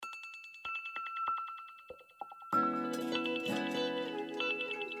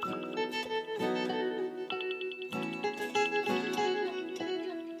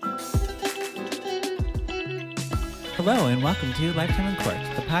Hello and welcome to Lifetime in Court,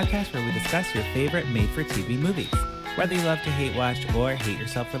 the podcast where we discuss your favorite made-for-TV movies. Whether you love to hate watch or hate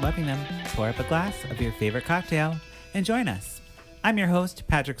yourself for loving them, pour up a glass of your favorite cocktail and join us. I'm your host,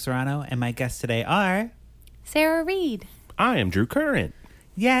 Patrick Serrano, and my guests today are... Sarah Reed. I am Drew Current.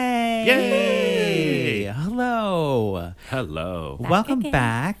 Yay! Yay! Hello. Hello. Welcome again.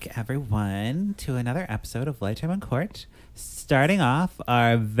 back, everyone, to another episode of Lifetime in Court. Starting off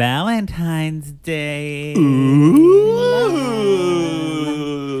our Valentine's Day. Ooh.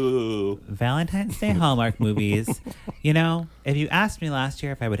 Valentine's Day Hallmark movies. You know, if you asked me last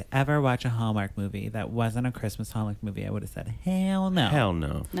year if I would ever watch a Hallmark movie that wasn't a Christmas Hallmark movie, I would have said, hell no. Hell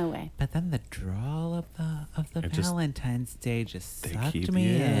no. No way. But then the drawl of the It just- Valentine's Day just they sucked keep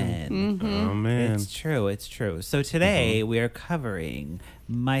me you in. Oh, man. It's true. It's true. So today we are covering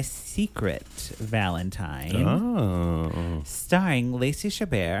My Secret Valentine, Oh. starring Lacey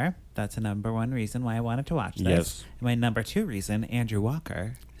Chabert. That's a number one reason why I wanted to watch this. Yes. And my number two reason, Andrew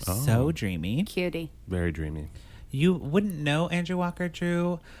Walker. Oh. So dreamy. Cutie. Very dreamy. You wouldn't know Andrew Walker,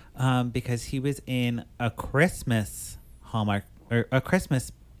 Drew, because he was in a Christmas Hallmark or a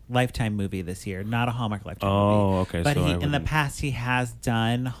Christmas Lifetime movie this year, not a Hallmark Lifetime movie. Oh, okay. But so he, I in the wouldn't- past, he has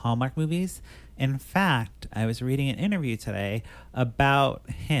done Hallmark movies. In fact, I was reading an interview today about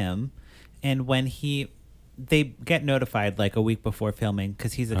him, and when they get notified like a week before filming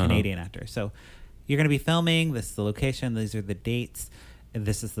because he's a Canadian actor. So you're going to be filming. This is the location. These are the dates.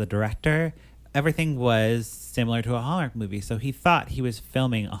 This is the director. Everything was similar to a Hallmark movie. So he thought he was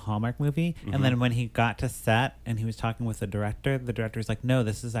filming a Hallmark movie. And then when he got to set and he was talking with the director's like, no,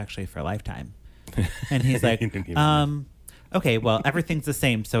 this is actually for Lifetime. And he's like, He didn't even know. okay, well, everything's the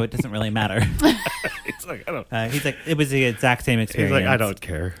same, so it doesn't really matter. It's like, I don't. He's like, it was the exact same He's experience. like, I don't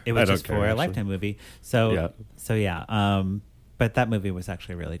care. It was I don't just care, for a actually. Lifetime movie. So, Yeah. but that movie was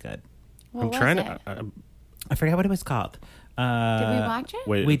actually really good. What I'm was trying it? to. I forget what it was called. Did we watch it?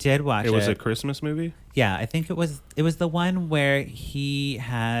 Wait, We did watch it. It was a Christmas movie? Yeah, I think it was the one where he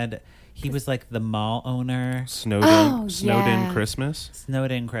was like the mall owner. Snowden. Oh, Snowden yeah. Christmas?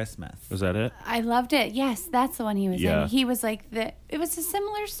 Snowden Christmas. Was that it? I loved it. Yes, that's the one he was Yeah. in. He was like it was a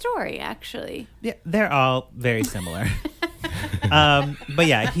similar story, actually. Yeah, they're all very similar. But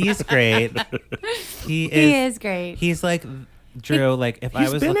yeah, he's great. He He is great. He's like Drew. Like if I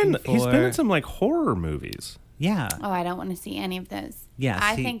was looking for, He's been in some like horror movies. yeah, Oh, I don't want to see any of those. Yeah,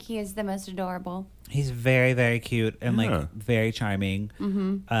 I see- think he is the most adorable. he's very very cute and Yeah. like very charming.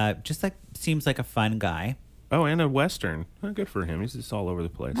 Just like seems like a fun guy. Oh, and a Western. Oh, good for him. He's just all over the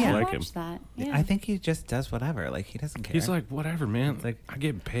place. Yeah. I like him. watched that. Yeah. I think he just does whatever. Like he doesn't care. He's like, whatever, man. Like, I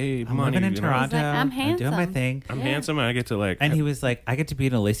get paid I'm money. living in you know? Toronto. He's like, I'm doing my handsome. thing. I'm Yeah. handsome and I get to like. And he was like, I get to be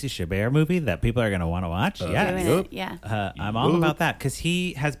in a Lacey Chabert movie that people are going to want to watch. Doing Yes. it. Yeah. I'm all Yup. about that because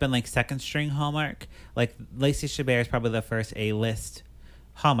he has been like second string Hallmark. Like Lacey Chabert is probably the first A-list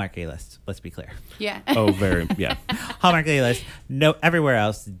Hallmark A-list. Let's be clear. Yeah. Oh, very. Yeah. Hallmark A-list. No, everywhere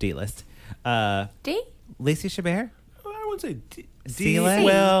else D-list. D? Lacey Chabert. I wouldn't say D. C-list?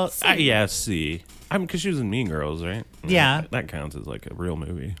 Well, C. yeah, C. I mean, because she was in Mean Girls, right? Yeah. That counts as like a real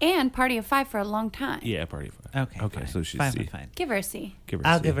movie. And Party of Five for a long time. Yeah, Party of Five. Okay. Okay, fine. so she's fine, C. fine. Give her a C. Give her a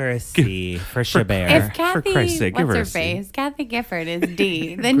I'll C. give her a C for Chabert. If Kathy, Christ's sake, give what's her her a C. face? Kathy Gifford is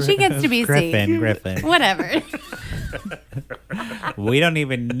D. Then she gets to be Griffin. C. Whatever. We don't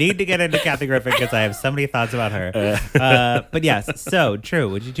even need to get into Kathy Griffin because I have so many thoughts about her. But yes, so Drew,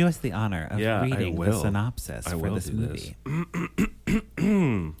 would you do us the honor of Yeah, I reading the will. synopsis I for will this do this.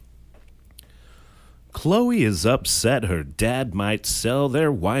 movie? Chloe is upset her dad might sell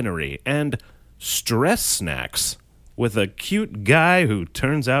their winery and stress snacks with a cute guy who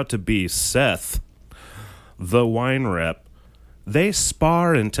turns out to be Seth, the wine rep. They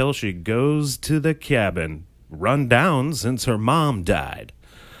spar until she goes to the cabin, run down since her mom died.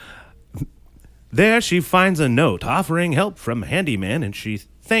 There she finds a note offering help from Handyman and she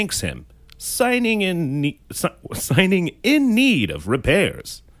thanks him, signing in need of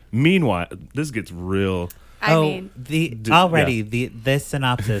repairs. Meanwhile, this gets real. I mean, this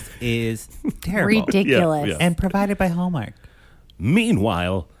synopsis is terrible ridiculous. Yeah. and provided by Hallmark.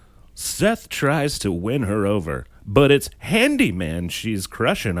 Meanwhile, Seth tries to win her over, but it's Handyman she's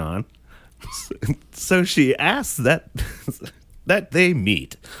crushing on. So she asks that they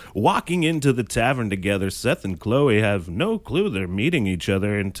meet. Walking into the tavern together, Seth and Chloe have no clue they're meeting each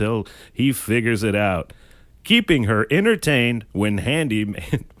other until he figures it out, keeping her entertained when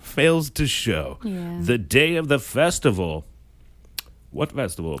Handyman fails to show. Yeah. The day of the festival, What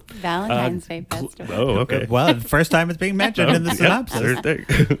festival? Valentine's Day Festival. Oh, okay. Well, the first time it's being mentioned in the synopsis. Yep, third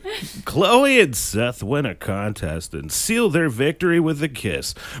thing. Chloe and Seth win a contest and seal their victory with a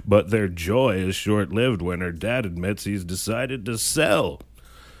kiss, but their joy is short-lived when her dad admits he's decided to sell.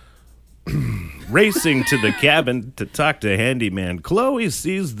 Racing to the cabin to talk to Handyman, Chloe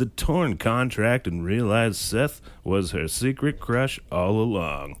sees the torn contract and realizes Seth was her secret crush all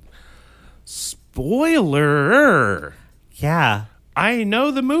along. Spoiler! Yeah. I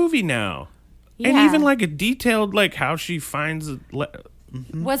know the movie now. And Yeah. even like a detailed like how she finds it.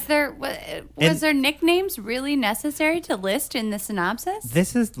 Was there nicknames really necessary to list in the synopsis?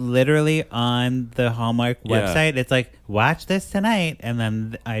 This is literally on the Hallmark Yeah. website. It's like, watch this tonight. And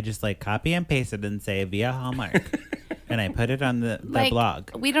then I just like copy and paste it and say via Hallmark. And I put it on the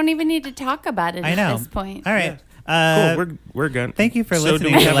blog. We don't even need to talk about it I know. at this point. All right. Cool, we're good. Thank you for So do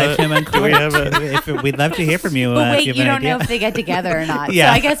listening we to have Lifetime do we Uncovered. have a We'd love to hear from you. But wait, if you have an don't know idea. if they get together or not.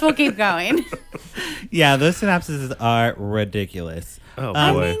 Yeah. So I guess we'll keep going. Yeah, those synopses are ridiculous. Oh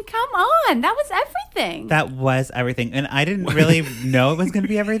I boy. mean, come on. That was everything. That was everything. And I didn't really know it was going to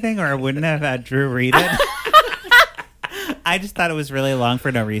be everything, or I wouldn't have had Drew read it. I just thought it was really long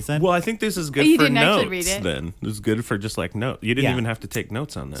for no reason. Well, I think this is good You for didn't actually notes. read it? Then it's good for just like notes. You didn't Yeah. even have to take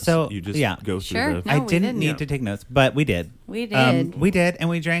notes on this. So, you just yeah. go through Sure. the. No, I we didn't didn't. need to take notes, but we did. We did. We did, and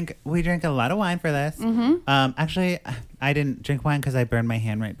we drank a lot of wine for this. Mm-hmm. Actually, I didn't drink wine because I burned my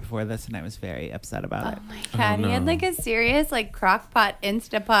hand right before this, and I was very upset about it. Oh my God. He had like a serious like crock pot,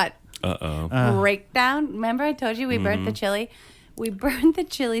 Instapot Uh-oh. breakdown. Remember I told you we burnt the chili? We burned the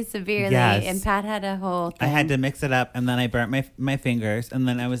chili severely, Yes. and Pat had a whole thing. I had to mix it up, and then I burnt my fingers, and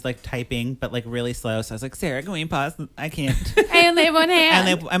then I was like typing, but like really slow. So I was like, "Sarah, can we pause? I can't." I only have one hand.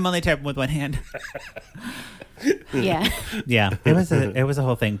 And I'm only typing with one hand. Yeah. Yeah, it was a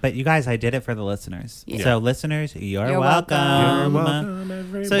whole thing. But you guys, I did it for the listeners. Yeah. So listeners, you're You're welcome. welcome. You're welcome,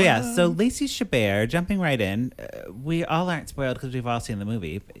 everyone. So yeah, so Lacey Chabert, jumping right in, we all aren't spoiled because we've all seen the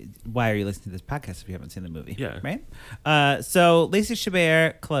movie. Why are you listening to this podcast if you haven't seen the movie? Yeah. Right. So Lacey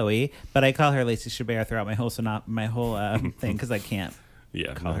Chabert, Chloe, but I call her Lacey Chabert throughout my whole thing because I can't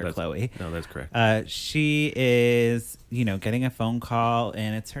Yeah. call her that's- Chloe. No, that's correct. She is, getting a phone call,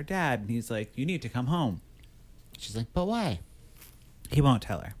 and it's her dad, and he's like, "You need to come home." She's like, "But why?" He won't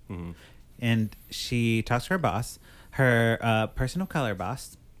tell her. Mhm. And she talks to her boss, her person of color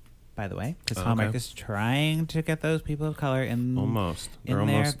boss, by the way, because Hallmark Okay. is trying to get those people of color in. Almost. In They're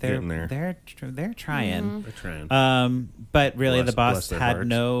there. almost getting there. They're trying. They're trying. But really, Bless- the boss bless their had hearts.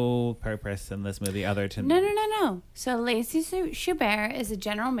 no purpose in this movie other to No. So Lacey Chabert is a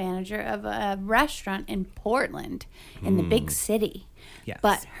general manager of a restaurant in Portland, in the big city. Yes.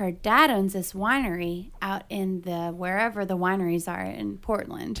 But her dad owns this winery out in wherever the wineries are in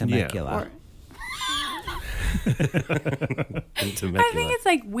Portland. Temecula. Or- Temecula. I think it's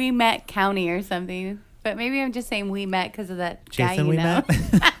like Wilmette County or something. But maybe I'm just saying we met because of that guy Jason, you we know.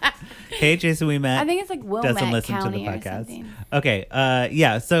 met. Hey, Jason, we met. I think it's like Wilmette Doesn't listen County to the or podcast. something. Okay.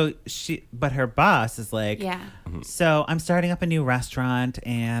 Yeah. So but her boss is like, Yeah. So I'm starting up a new restaurant,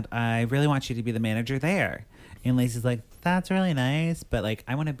 and I really want you to be the manager there. And Lacey's like, that's really nice, but like,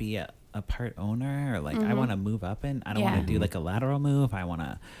 I want to be a part owner, or like, I want to move up in. I don't want Yeah. to do like a lateral move. I want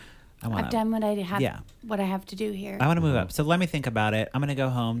to. I've done what I have. Yeah. What I have to do here. I want to move up. So let me think about it. I'm gonna go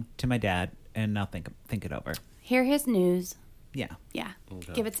home to my dad, and I'll think it over. Hear his news. Yeah. Yeah.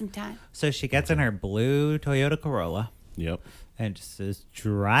 Give it some time. So she gets in her blue Toyota Corolla Yep. and just is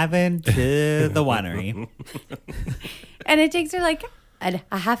driving to the winery. And it takes her like a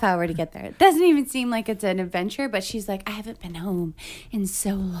half hour to get there. It doesn't even seem like it's an adventure, but she's like, I haven't been home in so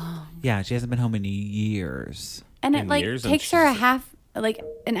long. Yeah, she hasn't been home in years. And In it like years, and takes her a she's-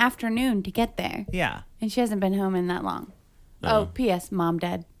 an afternoon to get there. Yeah. And she hasn't been home in that long. Oh, P.S. Mom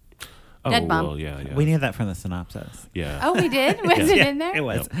dead. Oh, Dead mom. well, yeah. We knew that from the synopsis. Yeah. Oh, we did? Was it in there? It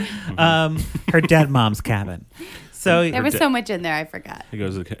was. Her dead mom's cabin. So There was so much in there, I forgot. He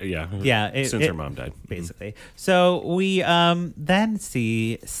goes, yeah. Yeah, Since her mom died. basically. So we then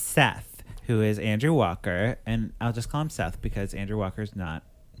see Seth, who is Andrew Walker, and I'll just call him Seth because Andrew Walker's not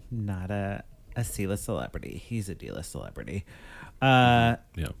a C-list celebrity. He's a D-list celebrity. Yeah.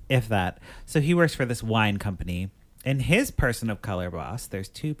 If that. So he works for this wine company. And his person of color boss, there's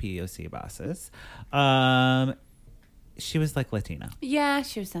two POC bosses. She was like Latina. Yeah,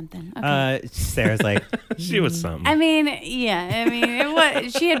 she was something. Okay. Sarah's like, She was something. I mean, it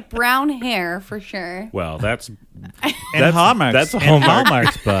was, she had brown hair for sure. Well, that's and Hallmark's. That's in Hallmark.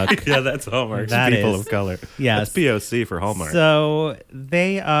 Hallmark's book. yeah, that's Hallmark's That people is. of color. Yes. That's POC for Hallmark. So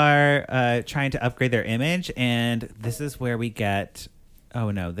they are trying to upgrade their image, and this is where we get.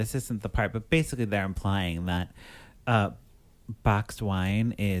 Oh no, this isn't the part, but basically they're implying that boxed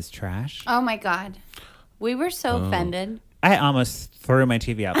wine is trash. Oh my God. We were so offended. I almost threw my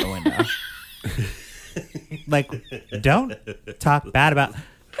TV out the window. Like, don't talk bad about.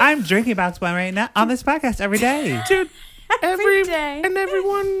 I'm drinking boxed wine right now on this podcast every day. Dude, Every day. and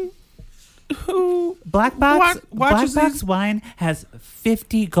everyone who Black Box watches Black Box these- wine has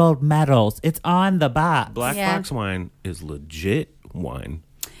 50 gold medals. It's on the box. Black Yeah. Box wine is legit wine.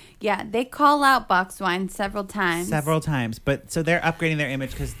 Yeah, they call out boxed wine several times. Several times, but so they're upgrading their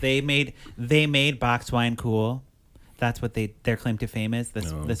image because they made boxed wine cool. That's what their claim to fame is.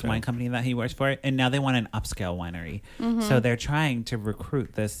 This okay. wine company that he works for, and now they want an upscale winery. So they're trying to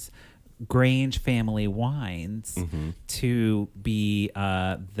recruit this Grange family wines to be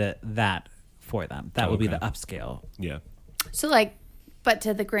that for them. That will be the Okay. upscale. Yeah. So, like, but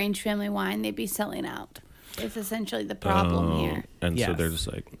to the Grange family wine, they'd be selling out. It's essentially the problem here. And so Yes. they're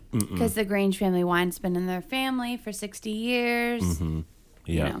just like, Because the Grange family wine's been in their family for 60 years. yeah.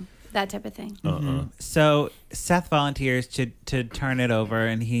 You know, that type of thing. So Seth volunteers to turn it over,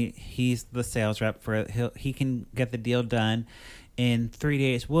 and he's the sales rep for it. He can get the deal done in 3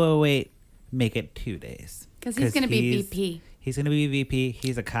 days. Whoa, wait, make it 2 days 'Cause he's gonna be he's- VP. He's going to be VP.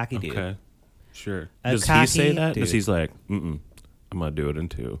 He's a cocky dude. Okay. Sure. A Does he say cocky that? Does dude. he's like, I'm going to do it in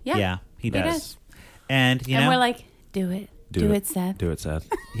 2. Yeah, he does. And you and know, we're like, do it. Do it, Seth. Do it, Seth.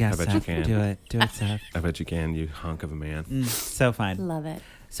 yeah, I bet Seth, you can. do it, Seth. I bet you can, you hunk of a man. So fine. Love it.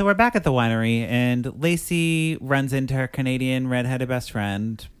 So we're back at the winery, and Lacey runs into her Canadian redheaded best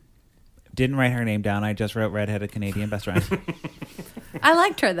friend. Didn't write her name down. I just wrote redheaded Canadian best friend. I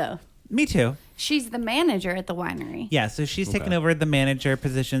liked her, though. Me too. She's the manager at the winery. Yeah, so she's taken Okay. over the manager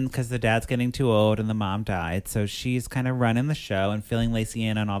position because the dad's getting too old and the mom died. So she's kind of running the show and filling Lacey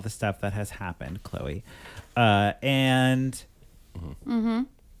in on all the stuff that has happened, Chloe.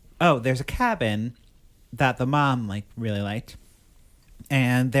 Oh, there's a cabin that the mom really liked,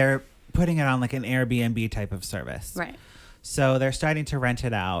 and they're putting it on like an Airbnb type of service. Right. So they're starting to rent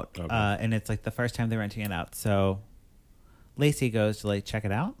it out, Okay. and it's like the first time they're renting it out. So Lacey goes to check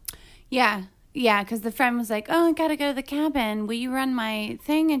it out. Yeah. Yeah, because the friend was like, oh, I got to go to the cabin. Will you run my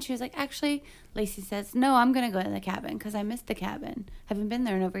thing? And she was like, actually, Lacey says, no, I'm going to go to the cabin because I missed the cabin. Haven't been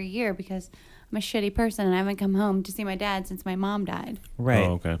there in over a year because I'm a shitty person and I haven't come home to see my dad since my mom died. Right.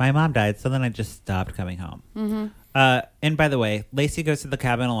 Oh, okay. My mom died, so then I just stopped coming home. And by the way, Lacey goes to the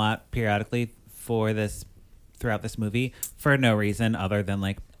cabin a lot periodically throughout this movie for no reason other than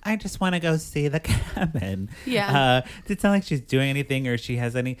I just want to go see the cabin. Yeah. It's not like she's doing anything or she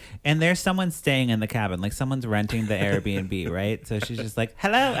has any. And there's someone staying in the cabin, someone's renting the Airbnb, right? So she's just like,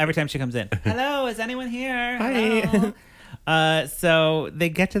 hello, every time she comes in. Hello, is anyone here? Hi. So they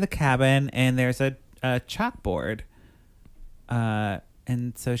get to the cabin and there's a chalkboard.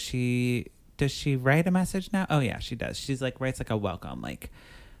 And so does she write a message now? Oh yeah, she does. She's writes a welcome,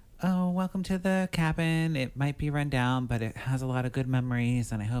 oh, welcome to the cabin. It might be run down, but it has a lot of good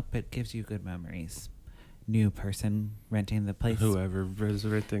memories, and I hope it gives you good memories. New person renting the place. Whoever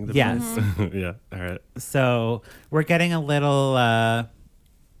resurrecting the Yes. place. Yeah, all right. So we're getting a little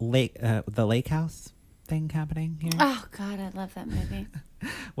the lake house thing happening here Oh, God, I love that movie.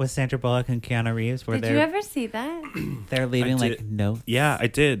 with Sandra Bullock and Keanu Reeves, where Did you ever see that? they're leaving I did. notes. Yeah, I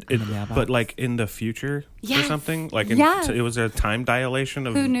did. In the mailbox. But in the future or Yes. something? Yes. It was a time dilation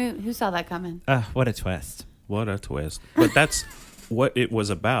of... Who knew? Who saw that coming? What a twist. What a twist. But that's what it was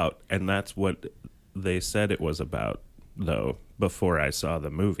about, and that's what they said it was about, though, before I saw the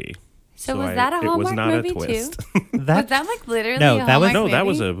movie. So was that a it was Hallmark not movie, a twist. Was that literally No, a that was- Hallmark No, that movie?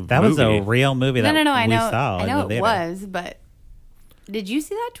 was a That was a movie. real movie that No, I we know. saw. I in know the it theater. was, but did you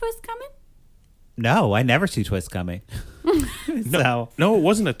see that twist coming? No, I never see twists coming. So No, it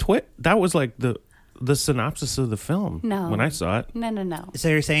wasn't a twist. That was the synopsis of the film. No. When I saw it. No. So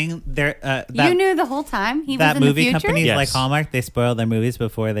you're saying there You knew the whole time he was that in the movie future? companies Yes. like Hallmark, they spoil their movies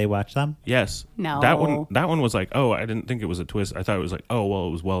before they watch them? Yes. No. That one was oh, I didn't think it was a twist. I thought it was oh, well,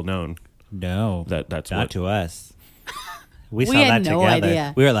 it was well known. No. That's not what. to us. We saw had that no together.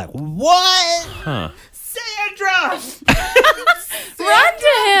 idea. We were like, "What? Huh. Sandra! Run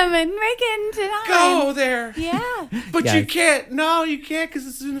to him and make it into time. there. Yeah. But Yeah. you can't. No, you can't because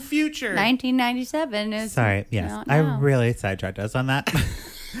it's in the future. 1997 is. Sorry, yes. not I now. really sidetracked us on that.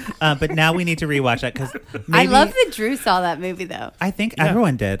 But now we need to rewatch that because I love that Drew saw that movie, though. I think Yeah.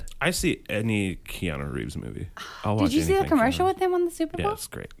 everyone did. I see any Keanu Reeves movie. I'll watch Did you see the anything commercial Keanu. with him on the Super Bowl? Yeah, it's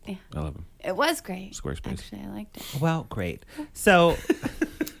great. Yeah. I love him. It was great. Squarespace. Actually, I liked it. Well, great. So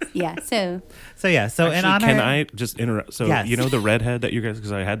Yeah. So So yeah, so in Actually, honor, can I just interrupt? So Yes. you know the redhead that you guys,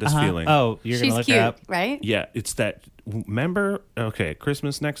 because I had this feeling. Oh, you're she's gonna look cute, her up. right? Yeah, it's that. Remember? Okay,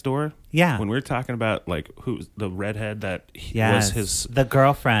 Christmas Next Door. Yeah. when we were talking about like who's the redhead that Yes, was his the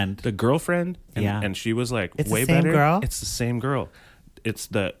girlfriend. the girlfriend. And, Yeah. and she was like It's the way same better. girl? It's the same girl. It's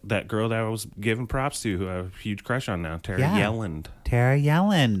that girl that I was giving props to, who I have a huge crush on now, Tara Yeah. Yelland. Tara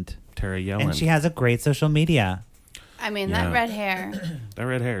Yelland, Tara Yelland. and she has a great social media. I mean, Yeah. that red hair. that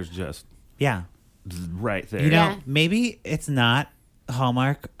red hair is just Yeah, right there. you know, Yeah. maybe it's not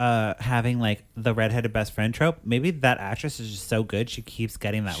Hallmark having like the redheaded best friend trope. Maybe that actress is just so good she keeps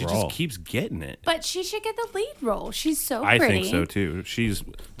getting that she role. just keeps getting it. But she should get the lead role. She's so I pretty. think so too.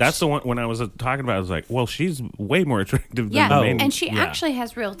 That's the one when I was talking about it, I was like, well, she's way more attractive than Yeah, the main. and she yeah. actually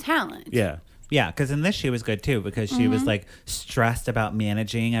has real talent. yeah. Yeah, because in this she was good too because she was like stressed about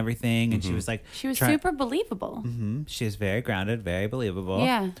managing everything, and she was like She was try- super believable. She was very grounded, very believable.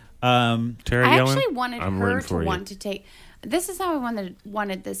 Yeah. Tara I Yelland, actually wanted I'm her rooting to for you. want to take. This is how I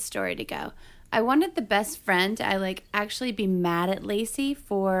wanted this story to go. I wanted the best friend to actually be mad at Lacey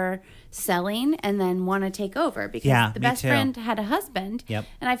for selling and then want to take over because Yeah, the me best too. friend had a husband. Yep.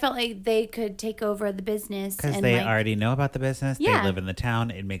 And I felt like they could take over the business Because and they like, already know about the business. Yeah. They live in the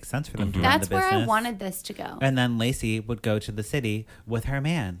town. It makes sense for them to run that's the where business. I wanted this to go. And then Lacey would go to the city with her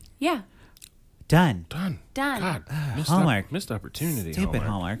man. Yeah. Done. Done. Done. God, Hallmark. missed opportunity. Stupid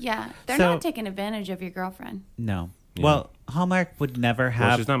Hallmark. Yeah. They're So- not taking advantage of your girlfriend. No. Yeah. Well, Hallmark would never Well,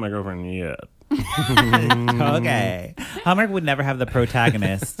 have. she's not my girlfriend yet. Okay. Hallmark would never have the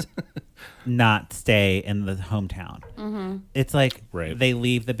protagonist not stay in the hometown. Mm-hmm. It's like Right. they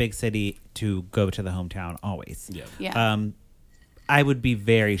leave the big city to go to the hometown always. Yeah. Yeah. I would be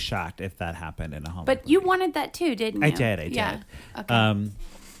very shocked if that happened in a Hallmark. but you movie. wanted that too, didn't you? I did. Yeah. Okay.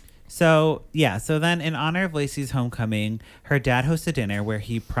 So then in honor of Lacey's homecoming, her dad hosts a dinner where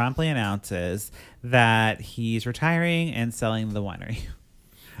he promptly announces that he's retiring and selling the winery.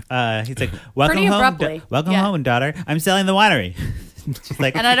 He's like, "Welcome Pretty home, abruptly. welcome Yeah. home, daughter. I'm selling the winery." She's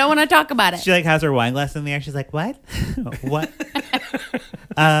like, and I don't want to talk about it. she like has her wine glass in the air. She's like, "What? What?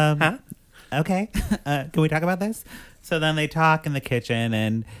 Okay. Can we talk about this?" So then they talk in the kitchen,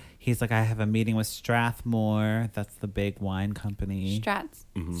 and he's like, "I have a meeting with Strathmore. That's the big wine company."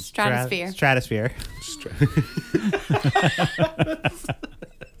 Stratosphere. Stratosphere.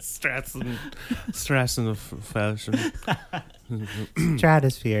 Stress in the fashion.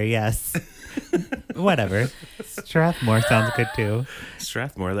 Stratosphere, yes. Whatever. Strathmore sounds good too.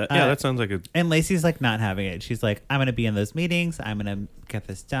 Strathmore. That sounds like a. And Lacey's like not having it. She's like, "I'm going to be in those meetings. I'm going to get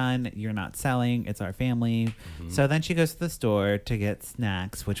this done. You're not selling. It's our family." So then she goes to the store to get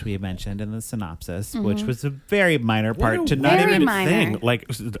snacks, which we mentioned in the synopsis, which was a very minor part to not Very even. minor. thing. Like,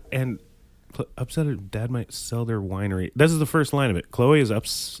 and upset her dad might sell their winery. This is the first line of it. Chloe is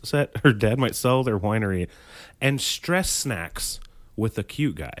upset her dad might sell their winery and stress snacks with a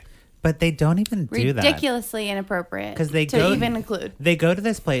cute guy. But they don't even do that. Ridiculously inappropriate 'Cause they to go- even include. They go to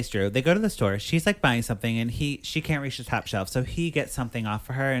this place, Drew. They go to the store. She's like buying something, and she can't reach the top shelf, so he gets something off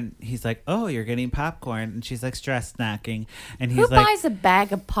for her, and he's like, "Oh, you're getting popcorn," and she's like stress snacking, and he's Who like, buys a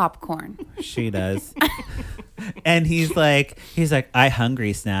bag of popcorn? "She does," and he's like, "I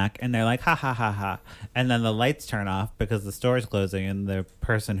hungry snack," and they're like, "Ha ha ha ha," and then the lights turn off because the store is closing, and the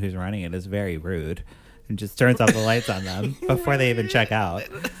person who's running it is very rude, and just turns off the lights on them before they even check out.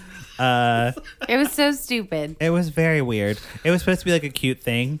 It was so stupid. It was very weird. It was supposed to be like a cute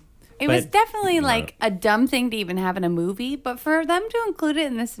thing. It was but- definitely like a dumb thing to even have in a movie, but for them to include it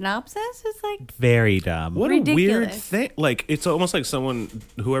in the synopsis is like Very dumb. What a weird Ridiculous. thing. Like, it's almost like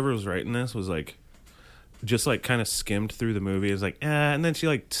whoever was writing this was like, just like kind of skimmed through the movie. It's like, and then she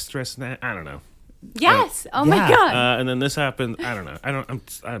like stressed that. I don't know. yes. Oh my Yeah. god. And then this happened. I don't know.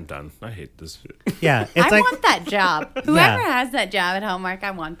 I'm done. I hate this shit. Yeah, it's I like want that job. Whoever has that job at Hallmark,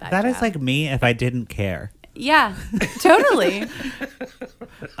 I want that. that job. is like me if I didn't care. yeah, totally.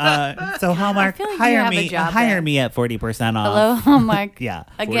 So Hallmark, feel like you hire have a me, job hire there. me at 40% off. Hello, Hallmark. Yeah,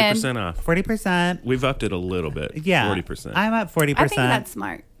 Again, 40% off. 40%. We've upped it a little bit. Yeah, 40%. I'm at 40%. I think that's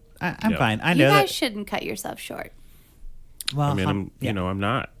smart. I'm Yeah. fine. I You know guys that. shouldn't cut yourself short. Well, I mean, yeah. I'm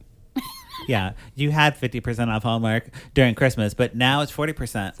not. Yeah, you had 50% off Hallmark during Christmas, but now it's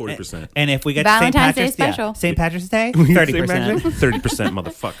 40%. 40%. And if we get to St. Valentine's Day Patrick's special. St. Patrick's Day, 30%. 30%,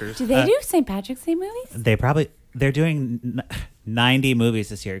 motherfuckers. Do they do St. Patrick's Day movies? They're doing 90 movies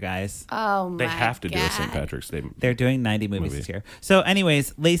this year, guys. Oh my They have to do a St. God. Patrick's Day. They're doing 90 movies Movie. this year. So,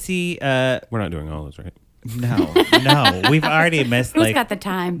 anyways, Lacey, We're not doing all those, right? No. We've already missed Who's like got the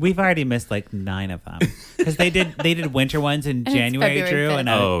time? we've already missed like 9 of them because they did winter ones in it's January, February Drew, 5th. and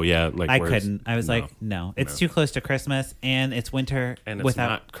Oh yeah, like I where's- couldn't. I was like, no, it's too close to Christmas and it's winter and it's without.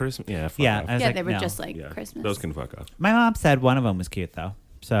 not Christmas. Yeah, fuck Yeah, off. I was Yeah, like, they were no. just like yeah, Christmas. those can fuck off. My mom said one of them was cute though,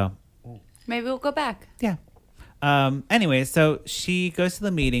 so Maybe we'll go back. yeah. Anyway, so she goes to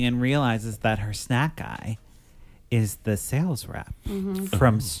the meeting and realizes that her snack guy is the sales rep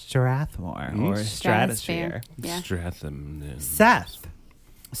from Strathmore or Stratosphere. Yeah. Stratham. Seth.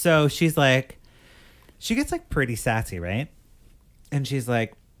 So she's like, she gets like pretty sassy, right? And she's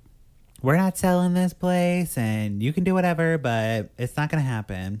like, we're not selling this place and you can do whatever, but it's not going to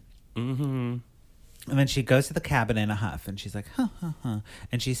happen. Mm-hmm. And then she goes to the cabin in a huff and she's like, huh.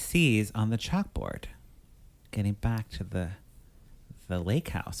 And she sees on the chalkboard, getting back to the lake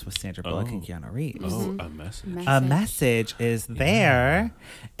house with Sandra Bullock and Keanu Reeves. Oh, a message. A message is there,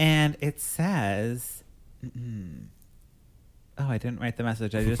 and it says, "Oh, I didn't write the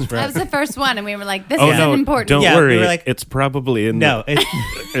message. I just That wrote." was the first one, and we were like, "This Oh isn't no! important." Don't Yeah, worry. we were like- it's probably in no, the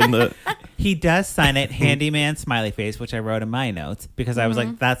it's, in the. he does sign it, handyman smiley face, which I wrote in my notes because I was Mm-hmm.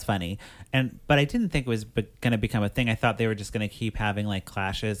 like, "That's funny," but I didn't think it was going to become a thing. I thought they were just going to keep having like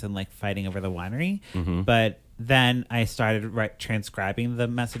clashes and like fighting over the winery, but then I started transcribing the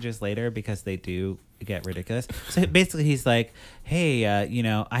messages later because they do get ridiculous. So basically he's like, hey,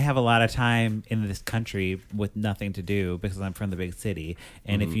 I have a lot of time in this country with nothing to do because I'm from the big city,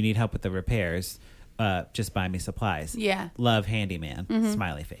 and if you need help with the repairs, just buy me supplies. Yeah. Love, handyman.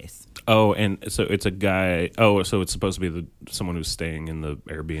 Smiley face. Oh, and so it's a guy. Oh, so it's supposed to be someone who's staying in the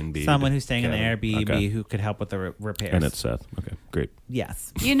Airbnb. Someone who's staying in the cabin. Airbnb Okay. who could help with the repairs. And it's Seth. Okay, great.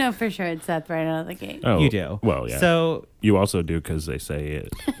 Yes. You know for sure it's Seth right out of the gate. Oh, You do. Well, yeah. So you also do because they say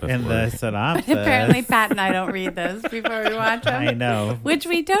it. in before. the synopsis, Apparently, Pat and I don't read those before we watch them. I know. Which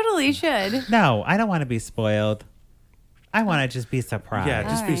we totally should. No, I don't want to be spoiled. I want to just be surprised. Yeah,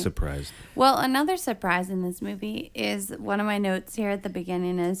 just All be right. surprised. Well, another surprise in this movie is one of my notes here at the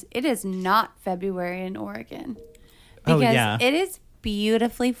beginning is it is not February in Oregon. Oh, Because yeah. it is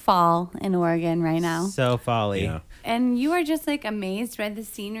beautifully fall in Oregon right now. So folly. Yeah. And you are just like amazed by the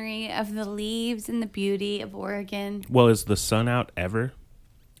scenery of the leaves and the beauty of Oregon Well, is the sun out ever?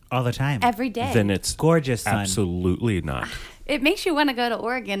 All the time. every day. Then it's Gorgeous sun. absolutely not. It makes you want to go to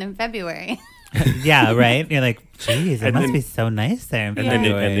Oregon in February. Yeah, right? You're like, geez, it And must then- be so nice there. In And then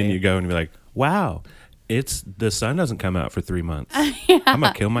February. you go and be like, wow, it's the sun doesn't come out for 3 months. I'm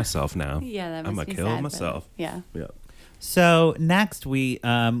gonna kill myself now. Yeah, that I'm must gonna be kill sad for myself. them. Yeah. Yeah. So next we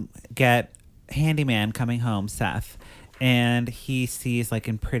get handyman coming home, Seth, and he sees like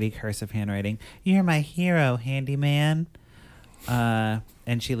in pretty cursive handwriting, "You're my hero, handyman." And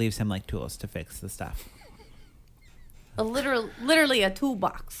she leaves him like tools to fix the stuff. Literally a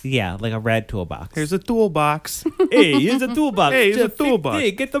toolbox. Yeah, like a red toolbox. Here's a toolbox. Hey, here's a toolbox. Hey, here's a toolbox.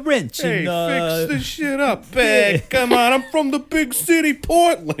 Hey, get the wrench. Hey, and, fix this shit up, Peg. Come on, I'm from the big city,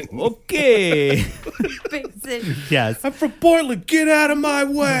 Portland. Okay. Fix it. Yes. I'm from Portland. Get out of my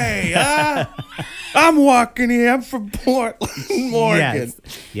way. Huh? I'm walking here. I'm from Portland, Oregon.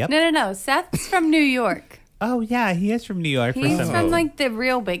 Yes. Yep. No. Seth's from New York. Oh yeah, he is from New York. He's for some. from like the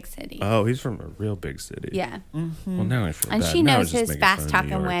real big city. Oh, he's from a real big city. Yeah. Well, now I feel And bad. she Now I knows was just his making fun of fast talking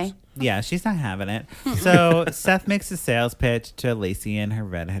New York. way. Yeah, she's not having it. So Seth makes a sales pitch to Lacey and her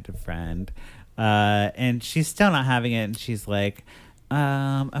redheaded friend, and she's still not having it. And she's like,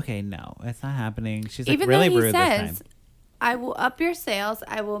 "Okay, no, it's not happening." She's like Even really though he rude this time. says, I will up your sales.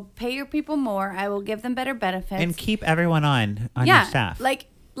 I will pay your people more. I will give them better benefits. And keep everyone on yeah, your staff. like,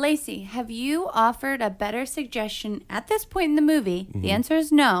 Lacey, have you offered a better suggestion at this point in the movie? Mm-hmm. The answer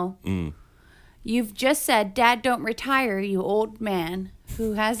is no. Mm. You've just said, Dad, don't retire, you old man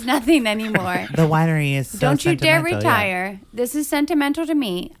who has nothing anymore. the winery is so Don't you dare sentimental, yeah. retire. This is sentimental to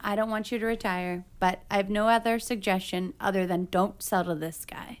me. I don't want you to retire, but I have no other suggestion other than don't sell to this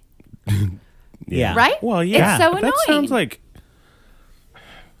guy. Yeah. Right? Well, yeah. It's so but annoying. That sounds like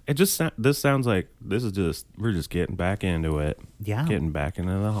this sounds like this is just we're just getting back into it. Yeah. Getting back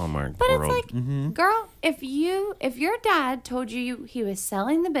into the Hallmark But world. it's like, girl, if your dad told you he was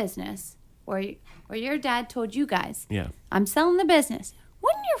selling the business, or your dad told you guys, yeah. I'm selling the business,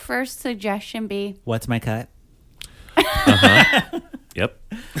 wouldn't your first suggestion be, What's my cut? Yep.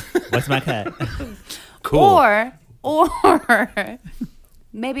 What's my cut? Cool. or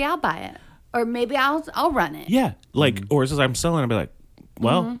maybe I'll buy it, or maybe I'll run it. Yeah. Like, Mm-hmm. or since I'm selling, I'll be like,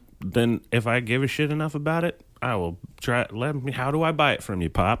 well, then if I give a shit enough about it, I will try. How do I buy it from you,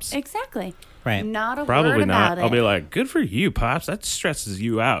 Pops? Exactly. Right. Not a Probably word not. about it. I'll be like, good for you, Pops. That stresses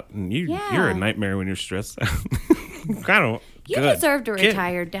you out, and you're Yeah. a nightmare when you're stressed out. I don't. You Good. deserve to Get-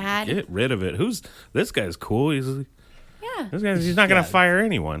 retire, Dad. Get rid of it. This guy's cool. He's Yeah. he's not gonna fire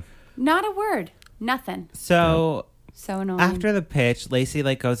anyone. Not a word. Nothing. So So annoying. after the pitch, Lacey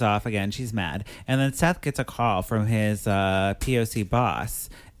like goes off again. She's mad, and then Seth gets a call from his POC boss,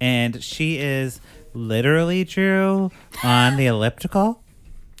 and she is literally Drew on the elliptical.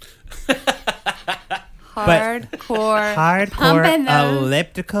 hardcore pumping Hardcore those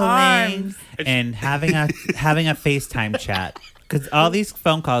elliptical arms. and having a FaceTime chat because all these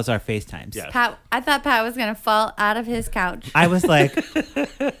phone calls are FaceTimes. Yeah. Pat, I thought Pat was gonna fall out of his couch. I was like,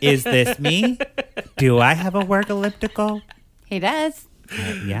 "Is this me? Do I have a work elliptical?" He does.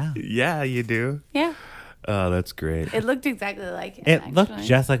 Yeah, Yeah, you do. Yeah. Oh, that's great. It looked exactly like him. it looked actually.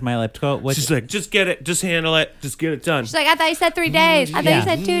 just like my elliptical. Which She's like, just get it, just handle it, just get it done. She's like, I thought you said 3 days. I thought Yeah. you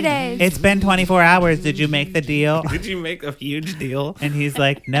said 2 days. it's been 24 hours. Did you make the deal? Did you make a huge deal? And he's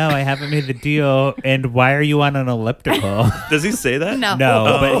like, "No, I haven't made the deal. And why are you on an elliptical?" Does he say that? No.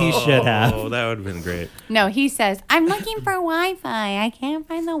 No, but he should have. Oh, that would have been great. No, he says, I'm looking for Wi-Fi. I can't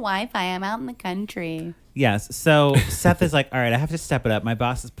find the Wi-Fi. I'm out in the country. Yes. So Seth is like, "All right, I have to step it up. My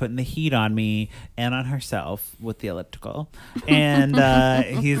boss is putting the heat on me and on herself with the elliptical." And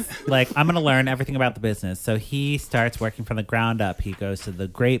he's like, "I'm going to learn everything about the business." So he starts working from the ground up. He goes to the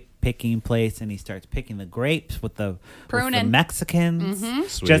grape picking place and he starts picking the grapes with the Pruning. Mexicans.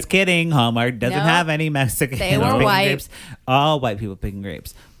 Sweet. Just kidding. Hallmark doesn't Nope. have any Mexicans. They were picking white. grapes. All white people picking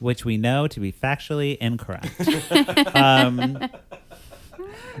grapes, which we know to be factually incorrect.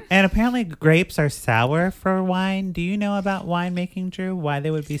 And apparently grapes are sour for wine. Do you know about winemaking, Drew? Why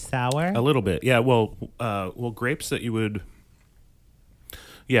they would be sour? A little bit, yeah. Well, grapes that you would,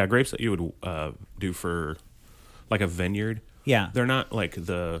 do for like a vineyard. Yeah. They're not like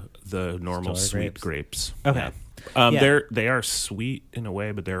the normal Store sweet grapes. Okay. Yeah. Yeah. They are sweet in a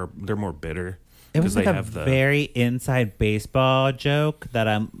way, but they're more bitter. It was 'cause like a very inside baseball joke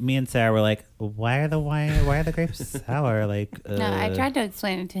that me and Sarah were like, why are the grapes sour? Like, No, I tried to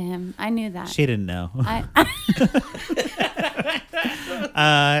explain it to him. I knew that. She didn't know. I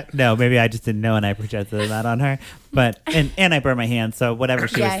No, maybe I just didn't know and I projected that on her. But and I burned my hand, so whatever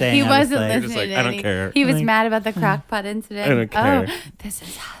she was saying, he I was wasn't like, listening. like, to I don't any- care. He was Like, mad about the crock pot incident. I don't care. Oh, this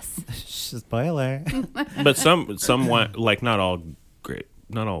is us. spoiler. But some wine, like not all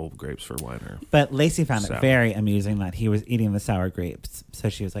grapes for wine are. But Lacey found Sour. it very amusing that he was eating the sour grapes. So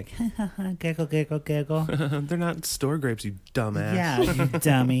she was like, giggle, giggle, giggle. They're not store grapes, you dumbass. Yeah, you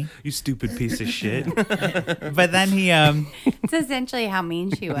dummy. You stupid piece of shit. But then he, It's essentially how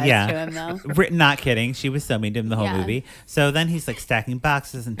mean she was Yeah. to him, though. not kidding, she was so mean to him the whole Yeah. movie. So then he's like stacking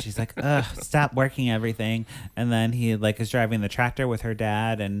boxes and she's like, ugh, stop working everything. And then he like is driving the tractor with her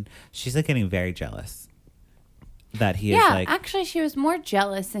dad and she's like getting very jealous that he is Yeah, like, actually, she was more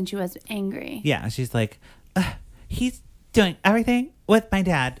jealous than she was angry. yeah, she's like, he's doing everything with my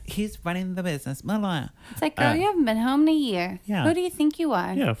dad. He's running the business. Blah, blah. It's like, girl, you haven't been home in a year. Yeah. Who do you think you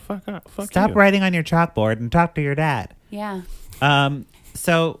are? Yeah, fuck up. Fuck Stop you. writing on your chalkboard and talk to your dad. Yeah.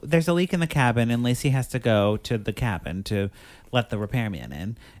 So there's a leak in the cabin, and Lacey has to go to the cabin to let the repairman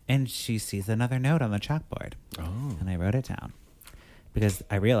in, and she sees another note on the chalkboard. Oh. And I wrote it down because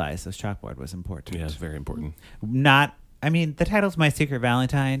I realized this chalkboard was important. Yeah, it's very important. The title's My Secret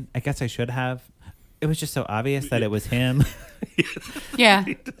Valentine. I guess I should have. It was just so obvious that it was him. Yeah.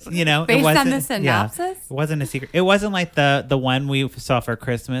 You know, Based it on wasn't, the synopsis? it wasn't a secret. It wasn't like the one we saw for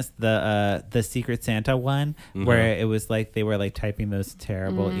Christmas, the Secret Santa one, where it was like they were like typing those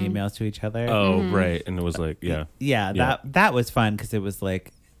terrible emails to each other. Oh, right. And it was like, yeah. Yeah, that was fun because it was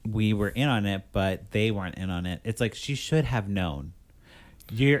like we were in on it, but they weren't in on it. It's like she should have known.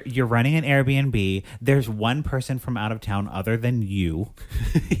 You're running an Airbnb. There's one person from out of town other than you.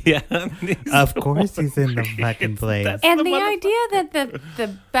 Yeah. Of course, he's in the fucking place. And the idea that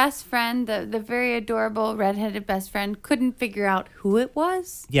the best friend, the very adorable redheaded best friend, couldn't figure out who it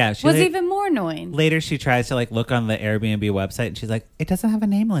was, Yeah, she was like- even more annoying. Later, she tries to like look on the Airbnb website, and she's like, "It doesn't have a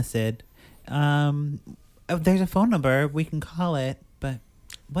name listed. There's a phone number. We can call it, but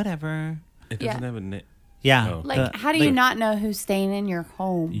whatever." It doesn't Yeah. have a name. Yeah, Oh. Like, how do you not know who's staying in your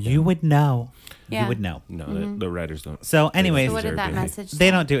home? You would know. Yeah. You would know. No, the writers don't. So, anyways, So what did that Airbnb. message they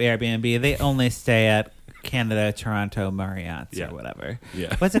say? don't do Airbnb. They only stay at Canada, Toronto, Marriott's Yeah. or whatever.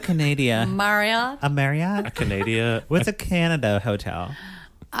 Yeah. What's a Canada? Marriott. A Marriott? Canada. What's a Canada hotel?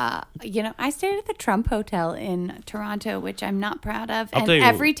 I stayed at the Trump Hotel in Toronto, which I'm not proud of. I'll And tell you-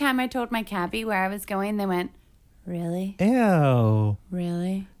 every time I told my cabbie where I was going, they went, "Really? Ew.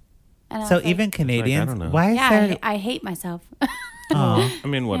 Really?" And I So was like, even Canadians, don't know. why is yeah, there? I hate myself. Oh, I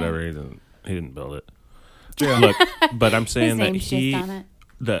mean, whatever. He didn't build it. Look, but I'm His saying that name's he. just on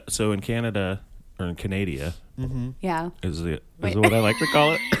it. So in Canada or in Canada, Yeah. is Wait. what I like to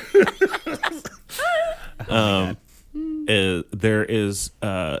call it. There is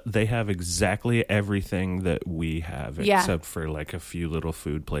they have exactly everything that we have, Yeah. except for like a few little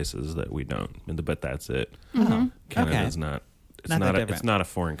food places that we don't. But that's it. Mm-hmm. Canada's not. It's Not that not. different. It's not a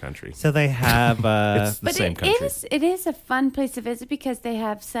foreign country. So they have. It's the But same country. it is a fun place to visit because they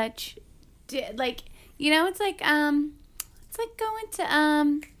have such, like, it's like going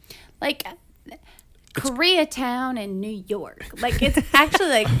to like Koreatown in New York. Like, it's actually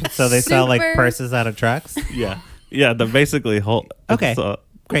like so they sell like super- purses out of trucks. Yeah, yeah. The basically whole. Okay. It's,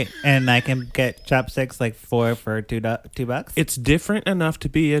 Great. And I can get chopsticks like $4 for $2. it's different enough to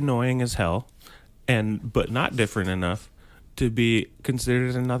be annoying as hell, but not different enough to be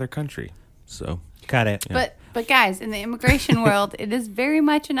considered another country. So Got it. But guys, in the immigration world, it is very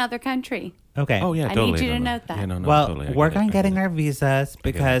much another country. Okay. oh yeah, I need totally. you to No. note that. Yeah, no, Well, totally. I work get it, on I getting get it. our visas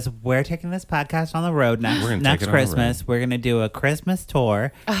because we're taking this podcast on the road next We're gonna next take it on the Christmas. We're gonna do a Christmas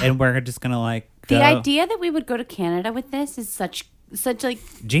tour, and we're just gonna like The go. idea that we would go to Canada with this is such like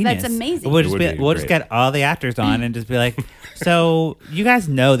Genius. That's amazing. We'll It just would be, be we'll just great. get all the actors on and just be like, so you guys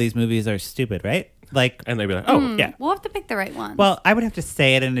know these movies are stupid, right? Like, And they'd be like, oh yeah. We'll have to pick the right one. Well, I would have to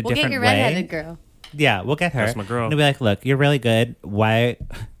say it in a we'll get different your way. redheaded girl. Yeah, we'll get her. That's my girl. And we'll be like, look, you're really good. Why,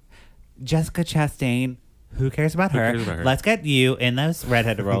 Jessica Chastain? Who cares about her? cares about her? Let's get you in those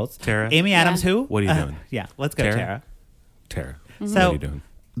redheaded roles. Tara. Amy Adams. Who? What are you doing? Yeah, let's go, Tara? Tara. Tara. Mm-hmm. What So are you doing?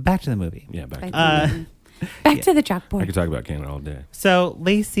 back to the movie. Yeah, back. Back to the I chalkboard. could talk about Canada all day. So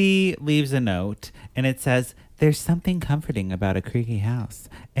Lacey leaves a note, and it says, "There's something comforting about a creaky house.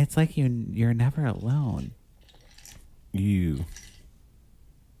 It's like you're never alone."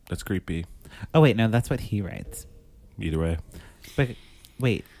 That's creepy. Oh wait, no, that's what he writes. Either way. But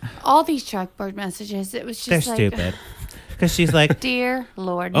wait, All these chalkboard messages, it was just they're like, stupid. Because she's like, dear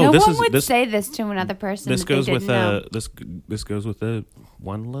Lord, Oh, no this one is- would this- say this to another person. This that they goes with didn't know. this goes with a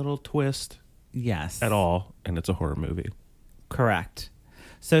one little twist yes, at all, and it's a horror movie. correct.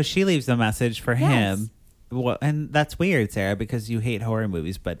 So she leaves a message for Yes. him. Well, and that's weird, Sarah, because you hate horror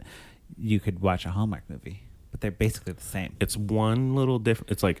movies, but you could watch a Hallmark movie. But they're basically the same. It's one little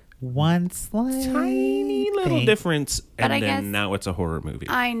different. It's like One slight tiny little thing. difference, But and I then guess- now it's a horror movie.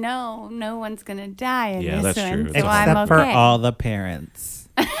 I know no one's gonna die in Yeah, this that's one, true. so Except I'm Except for okay. all the parents.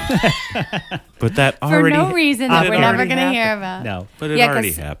 But that For already no reason it that we're never already gonna hear happened. about. No. But it Yeah, already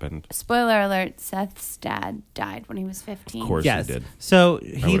 'cause- happened. Spoiler alert: Seth's dad died when he was 15. Of course Yes. he did. So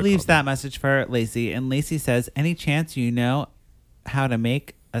he would've leaves called that message for Lacey, and Lacey says, "Any chance you know how to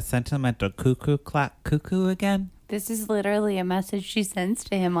make a sentimental cuckoo clock cuckoo again?" This is literally a message she sends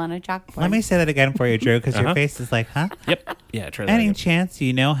to him on a chalkboard. Let me say that again for you, Drew, because your Uh-huh. face is like, huh? Yep. Yeah. Try that. Any again. chance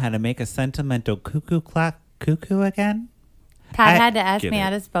you know how to make a sentimental cuckoo clock cuckoo again? Pat I had to ask get me it. how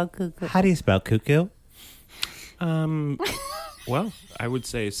to spell cuckoo. How do you spell cuckoo? Well, I would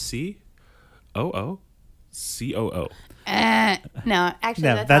say COO. No, actually,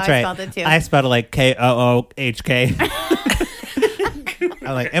 No, that's how right. I spelled it too. I spelled it like KOOHK.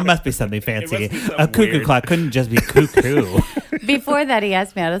 I'm like, it must be something fancy. be something A cuckoo weird. clock couldn't just be cuckoo. Before that, he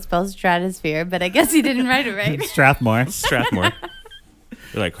asked me how to spell stratosphere, but I guess he didn't write it right. Strathmore. Strathmore.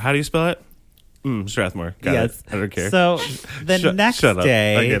 You're like, how do you spell it? Strathmore. Got it. I don't care. So the next shut up. I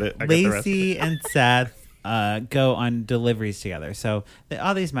day, get it. I get the rest. Lacey and Seth go on deliveries together. So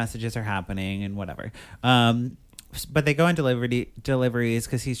all these messages are happening and whatever. But they go on deliveries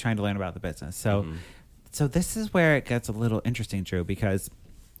because he's trying to learn about the business. So, so this is where it gets a little interesting, Drew, because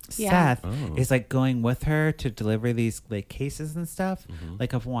Yeah. Seth is like going with her to deliver these like cases and stuff,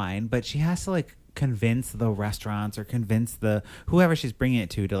 like of wine, but she has to like convince the restaurants or convince the whoever she's bringing it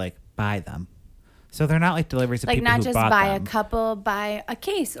to like buy them. So they're not like deliveries of Like, people not who just bought buy them. a couple, buy a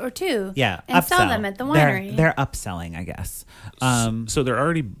case or two. Yeah, And sell upsell. them at the They're- winery. They're upselling, I guess. So they're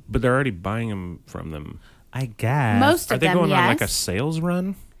already buying them from them. I guess Most Are of they them, going yes. on like a sales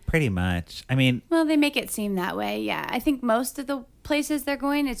run? pretty much. I mean, Well, they make it seem that way, yeah. I think most of the places they're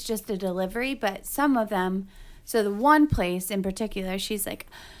going, it's just a delivery, but some of them, so the one place in particular, she's like,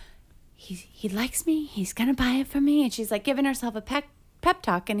 he likes me, he's going to buy it from me. And she's like giving herself a pep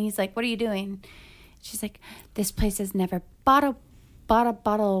talk, and he's like, what are you doing? She's like, this place has never bought a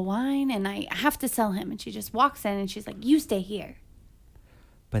bottle of wine, and I have to sell him. And she just walks in, and she's like, you stay here.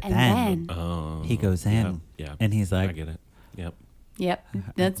 but And then then, Oh, he goes in, yeah. and he's I like, get it. Yep. yep,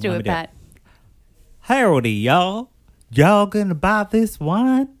 let's do Let me it, do it. Pat. "Howdy, y'all! Y'all gonna buy this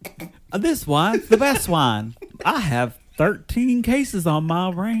wine? This wine's the best wine. I have 13 cases on my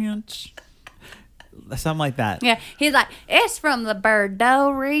ranch." Something like that. Yeah, he's like, it's from the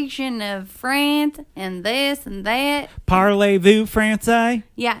Bordeaux region of France and this and that. Parlez-vous, Francais?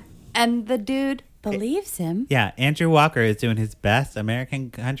 Yeah, and the dude believes him. Yeah, Andrew Walker is doing his best American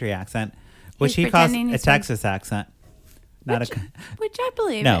country accent, which He's he calls pretending a he's from- Texas accent. Not Which I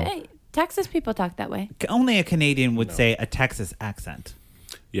believe. No. Hey, Texas people talk that way. only a Canadian would say a Texas accent.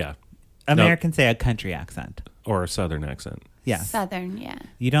 Yeah. Americans say a country accent. Or a southern accent. Yes. Southern, yeah.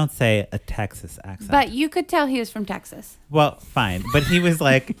 You don't say a Texas accent. But you could tell he was from Texas. well, fine. But he was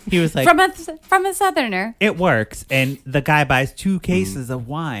like From a southerner. it works. And the guy buys 2 cases of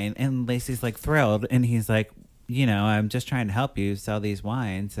wine, and Lacey's like thrilled, and he's like, I'm just trying to help you sell these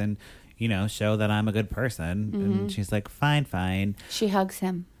wines and show that I'm a good person. And she's like, fine. She hugs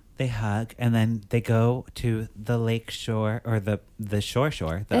him. They hug, and then they go to the lake shore, or the shore,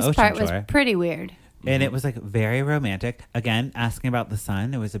 the This ocean part shore. was pretty weird. And it was like very romantic. Again, asking about the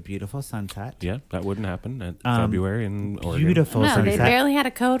sun. It was a beautiful sunset. Yeah, that wouldn't happen in February in Oregon. Beautiful No, sunset. they barely had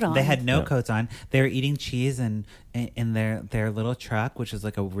a coat on. They had no Yeah. coats on. They were eating cheese in their little truck, which is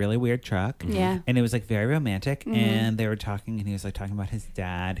like a really weird truck. Yeah. And it was like very romantic. And they were talking, and he was like talking about his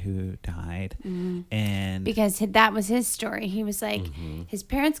dad who died. And because that was his story. He was like, his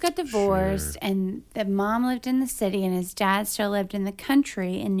parents got divorced, and the mom lived in the city, and his dad still lived in the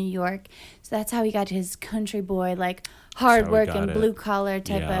country in New York. So that's how he got his country boy, like hard got working, it. blue collar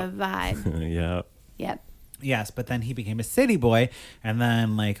type Yeah. of vibe. Yeah. Yep. yes, but then he became a city boy, and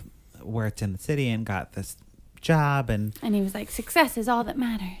then like worked in the city and got this job. And And he was like, success is all that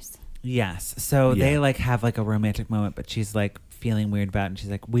matters. yes, so Yeah. they like have like a romantic moment, but she's like feeling weird about it, and she's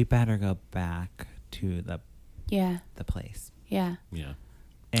like, we better go back to Yeah. the place. Yeah. Yeah.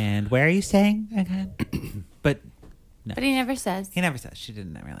 And where are you staying again? But no, But he never says. he never says. She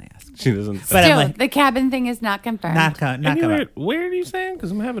didn't really ask. She doesn't. But I'm Still, like, the cabin thing is not confirmed. not going. Where are you saying?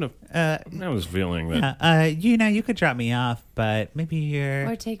 Because I'm having I was feeling that You could drop me off, but maybe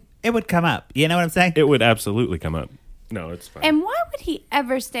Or take. it would come up. You know what I'm saying? it would absolutely come up. No, it's fine. And why would he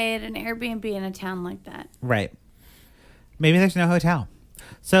ever stay at an Airbnb in a town like that? Right. Maybe there's no hotel.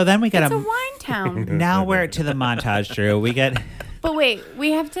 So then we get It's a wine town. Now we're to the montage, Drew. We get But wait,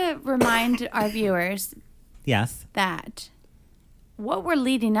 we have to remind our viewers yes. that what we're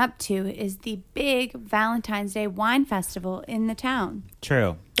leading up to is the big Valentine's Day wine festival in the town.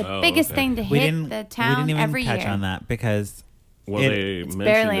 True. The Oh, biggest okay. thing to We hit didn't. the We town didn't even every touch year. on that because Well, they it's mentioned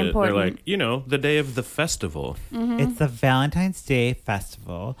barely it. important. They're like, the day of the festival. it's the Valentine's Day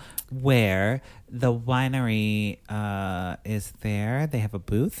festival where the winery is there. They have a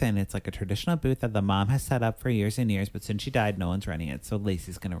booth, and it's like a traditional booth that the mom has set up for years and years. But since she died, no one's running it, so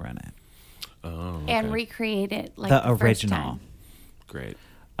Lacey's gonna run it. Oh, okay. And recreate it like the the first original. time. Great.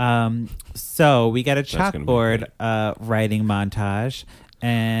 So we get a gonna be chalkboard writing montage,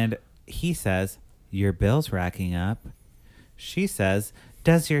 and he says, "Your bill's racking up." She says,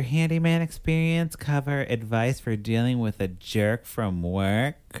 "Does your handyman experience cover advice for dealing with a jerk from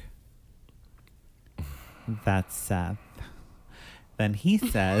work?" That's Seth. Then he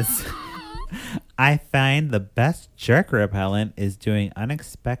says, "I find the best jerk repellent is doing the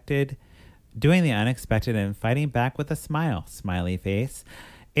unexpected and fighting back with a smile. Smiley face.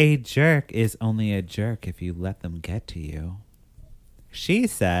 A jerk is only a jerk if you let them get to you." She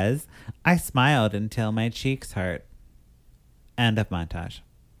says, "I smiled until my cheeks hurt." End of montage.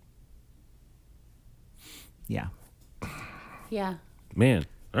 Yeah. Yeah. Man.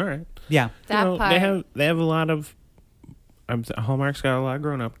 All right. Yeah. That part. They have a lot of. Hallmark's got a lot of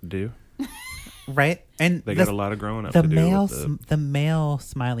growing up to do. Right? And They got a lot of growing up the to do. male with the male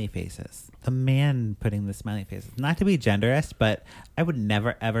smiley faces. The man putting the smiley faces. Not to be genderist, but I would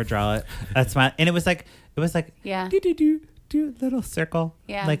never ever draw a smile. And it was like Yeah. do little circle.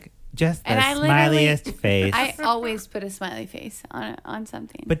 Yeah. Like just the And I literally- smiliest face. I always put a smiley face on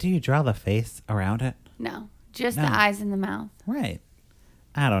something. But do you draw the face around it? no, just No. the eyes and the mouth. Right.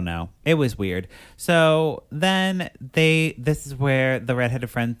 I don't know. It was weird. So then this is where the redheaded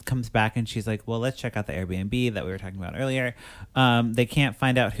friend comes back, and she's like, well, let's check out the Airbnb that we were talking about earlier. They can't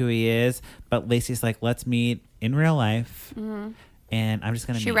find out who he is, but Lacey's like, let's meet in real life. And I'm just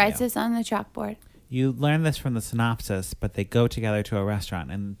going to She meet writes you. this on the chalkboard. You learn this from the synopsis, but they go together to a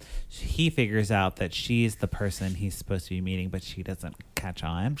restaurant, and he figures out that she's the person he's supposed to be meeting, but she doesn't catch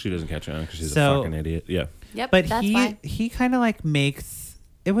on. She doesn't catch on because she's So- a fucking idiot. Yeah. Yep, But that's why. he kind of like makes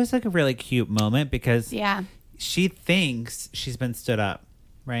it was like a really cute moment because Yeah, she thinks she's been stood up,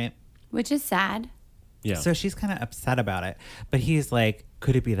 right? which is sad. Yeah. So she's kind of upset about it. But he's like,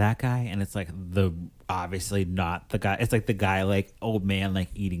 could it be that guy? And it's like obviously not the guy. It's like the guy, like old man, like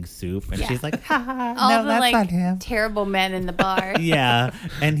eating soup. And Yeah. she's like, ha ha, All no, the that's like not him. terrible men in the bar. Yeah.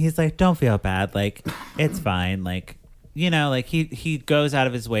 And he's like, don't feel bad. Like, it's fine. Like, you know, like he goes out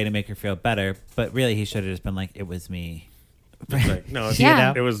of his way to make her feel better. But really, he should have just been like, it was me. It's like, no, it's,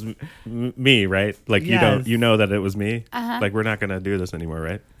 Yeah. it was me, right? Like Yes. you know that it was me. Uh-huh. Like we're not gonna do this anymore,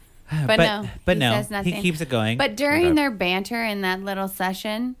 right? But no, but he no, says nothing. he keeps it going. But during Okay. their banter in that little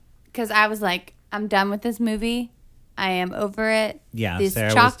session, because I was like, I'm done with this movie. I am over it. Yeah, this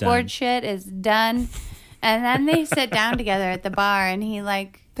Sarah was done. chalkboard shit is done. And then they sit down together at the bar, and he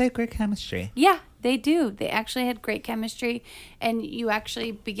like, they had great chemistry. yeah, they do. They actually had great chemistry, and you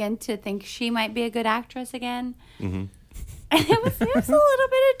actually begin to think she might be a good actress again. Mm-hmm. And it was a little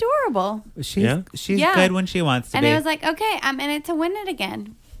bit adorable. She's Yeah. good when she wants to And be. it was like, okay, I'm in it to win it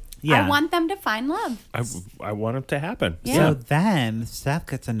again. yeah. I want them to find love. I want it to happen. Yeah. So then Seth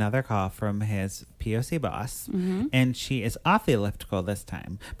gets another call from his POC boss, Mm-hmm. and she is off the elliptical this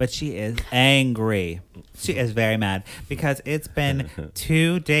time, but she is angry. She is very mad because it's been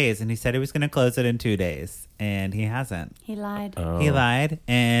 2 days, and he said he was going to close it in 2 days, and he hasn't. He lied. Oh. He lied,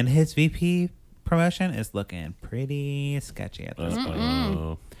 and his VP promotion is looking pretty sketchy at this point.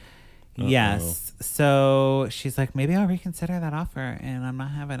 Uh-oh. Yes. So she's like, maybe I'll reconsider that offer, and I'm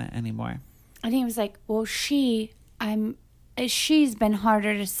not having it anymore. And he was like, well, she's been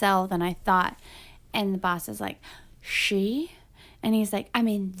harder to sell than I thought. And the boss is like, she? And he's like, I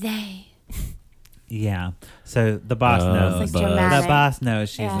mean, they. Yeah. So the boss knows. It's like dramatic. The boss knows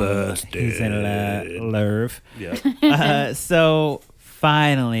she's Yeah. he's in love. Yep. So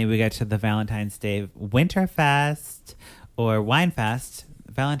finally, we get to the Valentine's Day Winterfest or Winefest.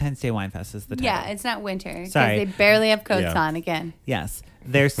 Valentine's Day Winefest is the title. Yeah, it's not winter. Because Sorry. they barely have coats Yeah. on again. Yes.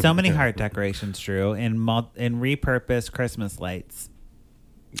 There's so many heart decorations, Drew, in repurposed Christmas lights.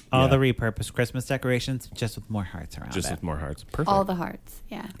 All Yeah. the repurposed Christmas decorations, just with more hearts around Just it. with more hearts. Perfect. All the hearts.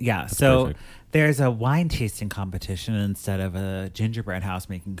 Yeah. Yeah, so perfect. there's a wine tasting competition instead of a gingerbread house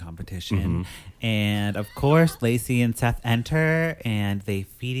making competition. And of course, Lacey and Seth enter and they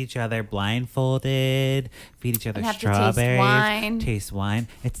feed each other blindfolded, feed each other And have to taste strawberries, wine. taste wine.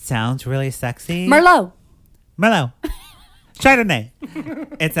 It sounds really sexy. Merlot. Merlot. Chardonnay.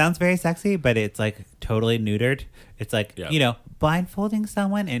 It sounds very sexy, but it's like totally neutered. It's like, Yeah. blindfolding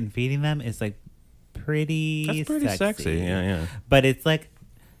someone and feeding them is like pretty That's pretty sexy. Yeah, yeah. But it's like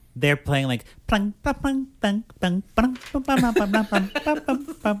they're playing like plung, plung, plung, plung, plung, plung, plung, plung, plung, plung, plung,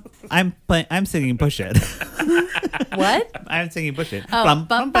 plung, plung. I'm singing Push It. What? I'm singing Push It. Oh, Plum,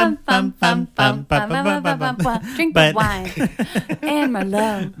 bum, plum, bum, plum, bum, plum, bum, plum, bum, plum, bum, plum, bum, plum. bum. Drink But- the wine. And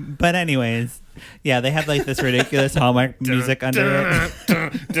Merlot. But anyways, yeah, they have like this ridiculous Hallmark music under it.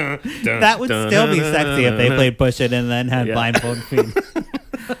 That would still be sexy if they played Push It and then had Yeah. blindfold feed.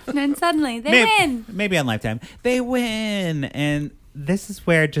 And then suddenly they win. Maybe on Lifetime. They win. And this is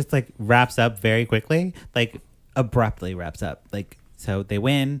where it just like wraps up very quickly, like abruptly wraps up. Like, so they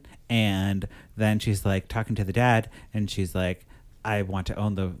win. And then she's like talking to the dad and she's like, I want to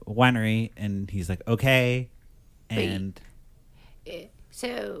own the winery. And he's like, okay. And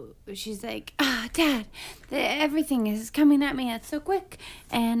So she's like, Dad, everything is coming at me so quick.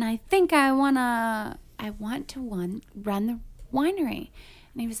 And I think I want to run the winery.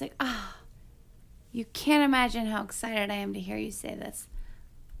 And he was like, you can't imagine how excited I am to hear you say this.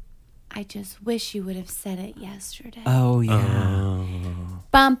 I just wish you would have said it yesterday. oh, yeah.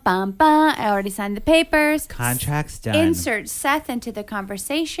 Bum, bum, bum. I already signed the papers. Contract's done. Insert Seth into the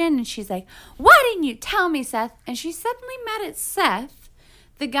conversation. And she's like, why didn't you tell me, Seth? And she's suddenly mad at Seth,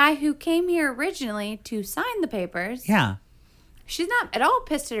 the guy who came here originally to sign the papers. Yeah. She's not at all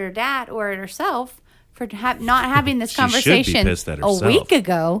pissed at her dad or at herself for not having this She should be conversation pissed at a herself. week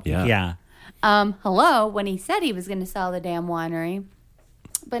ago. Yeah. Yeah. Hello, when he said he was going to sell the damn winery.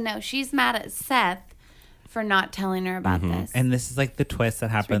 But no, she's mad at Seth for not telling her about this. And this is like the twist that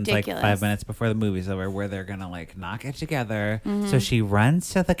happens like ridiculous. 5 minutes before the movie's over where they're going to like knock it together. Mm-hmm. So she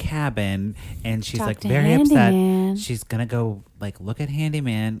runs to the cabin and she's Talk like to very Handyman. upset. She's going to go like look at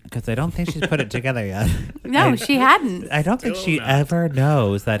Handyman because I don't think she's put it together yet. No, she hadn't. I don't think she ever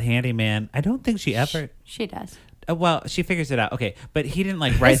knows that Handyman. I don't think she ever. She does. Well, she figures it out. Okay, but he didn't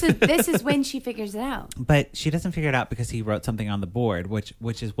like write. This is when she figures it out. But she doesn't figure it out because he wrote something on the board, which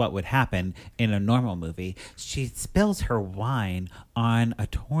is what would happen in a normal movie. She spills her wine on a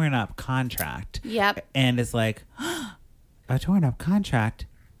torn up contract. Yep. And is like, a torn up contract?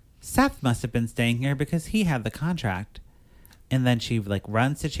 Seth must have been staying here because he had the contract. And then she like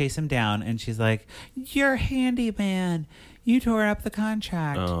runs to chase him down and she's like, you're Handyman. You tore up the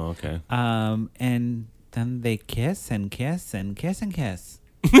contract. Oh, okay. And then they kiss and kiss and kiss and kiss.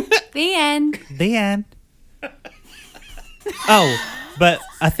 The end. The end. But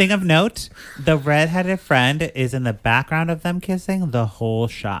a thing of note, the redheaded friend is in the background of them kissing the whole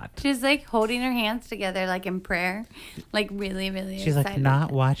shot. She's like holding her hands together, like in prayer, like really, really. She's like excited.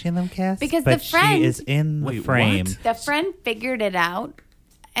 not watching them kiss, Because but the friend- she is in the Wait, frame. what? The friend figured it out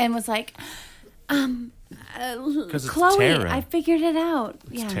and was like, it's Chloe, Tara. I figured it out.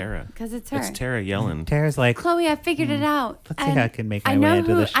 It's Tara. Because it's her. It's Tara yelling. Tara's like, Chloe, I figured it out. Let's see how I can make my I know way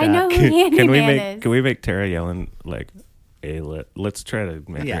into who, the shot. I know who Can we Handyman make is. can we make Tara yelling like A-list? Let's try to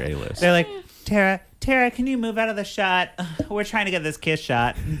make her A-list. They're like, Tara, can you move out of the shot? We're trying to get this kiss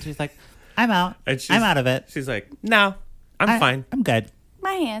shot. And she's like, I'm out. And she's- I'm out of it. She's like, no, I'm fine. I'm good.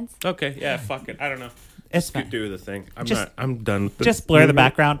 My hands. Okay, yeah, fuck it. I don't know. It's Could fine. do the thing. Just- I'm done. With Just blur the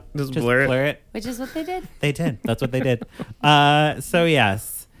background. Just blur it. Which is what they did. They did. That's what they did. So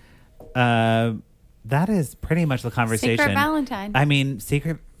yes, that is pretty much the conversation. Secret Valentine. I mean,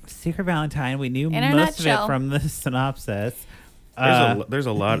 secret Valentine. We knew In a most of nutshell. it from the synopsis. There's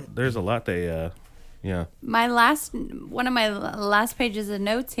a lot they yeah. One of my last pages of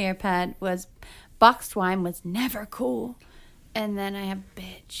notes here, Pat, was boxed wine was never cool. And then I have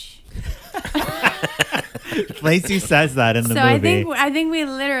bitch. Lacey says that in the So movie. I think we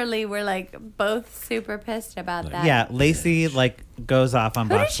literally were like both super pissed about that. Yeah, Lacey like goes off on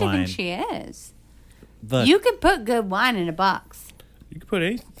Who does box she wine. think she is? Look, You could put good wine in a box. You can put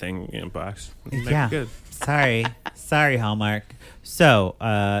anything in a box. Make yeah. it good. Sorry, Hallmark. So,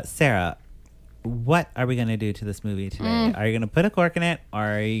 Sarah, what are we gonna do to this movie today? Are you gonna put a cork in it, or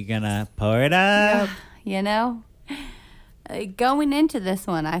are you gonna pour it up? You know, going into this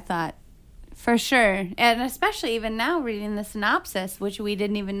one, I thought for sure, and especially even now reading the synopsis, which we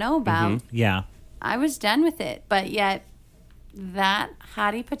didn't even know about, Yeah. I was done with it. But yet, that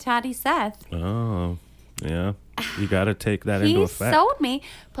hottie patati Seth, Oh, yeah. You got to take that he into effect. sold me.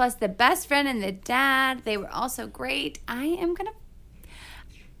 Plus the best friend and the dad, they were also great.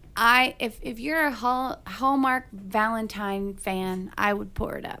 If you're a Hallmark Valentine fan, I would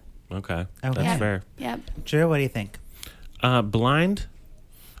pour it up. Okay, Okay. that's fair. Yep. Drew, what do you think? Blind.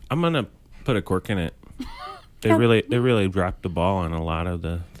 I'm gonna put a cork in it. They really dropped the ball on a lot of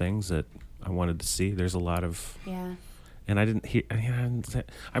the things that I wanted to see. There's a lot of, Yeah. and I didn't hear.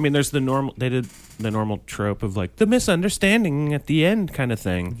 I mean, there's the normal. They did the normal trope of like the misunderstanding at the end kind of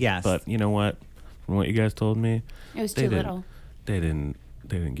thing. Yes. But you know what? From what you guys told me, It was they too didn't- little. They didn't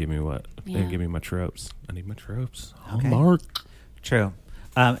give me what. They didn't Yeah. give me my tropes. I need my tropes. Okay. Hallmark. True.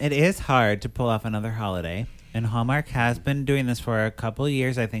 It is hard to pull off another holiday, and Hallmark has been doing this for a couple of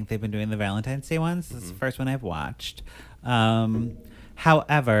years. I think they've been doing the Valentine's Day ones. This is the first one I've watched.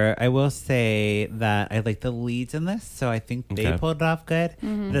 However, I will say that I like the leads in this, so I think they Okay. pulled it off good.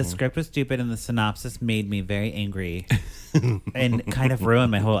 The script was stupid, and the synopsis made me very angry and kind of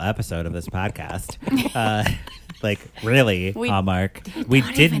ruined my whole episode of this podcast. Like, really, Hallmark. We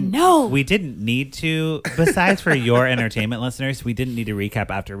don't didn't even know. We didn't need to. Besides for your entertainment listeners, we didn't need to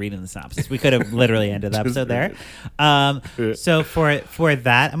recap after reading the synopsis. We could have literally ended the episode there. So for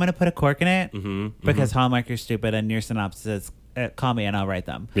that, I'm going to put a cork in it because Hallmark, you're stupid, and your synopsis, call me and I'll write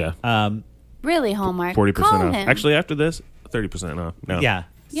them. Yeah. Really, Hallmark. 40% Call off. him. Actually, after this, 30% off. No. Yeah.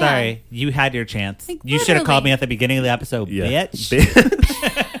 Yeah. Sorry, you had your chance. Like, you should have called literally. me at the beginning of the episode, Yeah. bitch.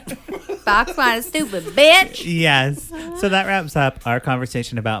 Box wine is stupid, bitch. Yes. So that wraps up our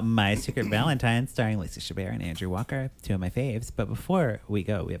conversation about My Secret Valentine, starring Lacey Chabert and Andrew Walker, two of my faves. But before we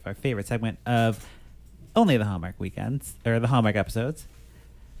go, we have our favorite segment of only the Hallmark weekends, or the Hallmark episodes.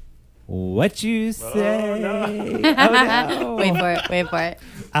 What you say? Oh, no. Wait for it.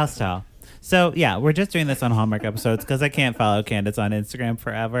 I'll stall. So, yeah, we're just doing this on Hallmark episodes because I can't follow Candace on Instagram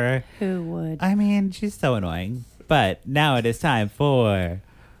forever. Who would? I mean, she's so annoying. But now it is time for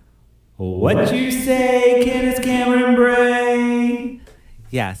What You Say, Candace Cameron Bray.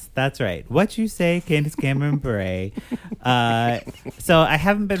 Yes, that's right. What You Say, Candace Cameron Bray. So I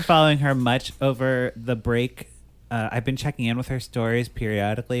haven't been following her much over the break. I've been checking in with her stories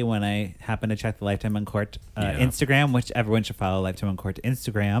periodically when I happen to check the Lifetime on Court Instagram, which everyone should follow Lifetime on Court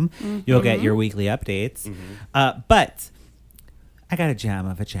Instagram. You'll get your weekly updates. But I got a gem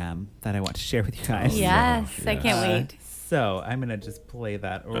of a gem that I want to share with you guys. Yes, I can't wait. So I'm going to just play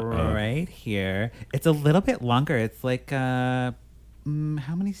that right here. It's a little bit longer. It's like, how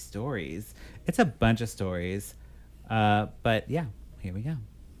many stories? It's a bunch of stories. But yeah, here we go.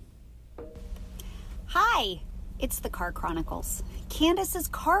 Hi, it's the Car Chronicles. Candace's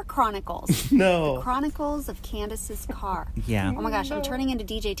Car Chronicles. No. The Chronicles of Candace's car. Yeah. Oh my gosh, I'm turning into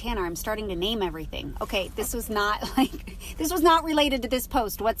DJ Tanner. I'm starting to name everything. Okay, this was not related to this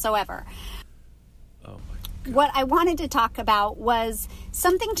post whatsoever. Oh my. What I wanted to talk about was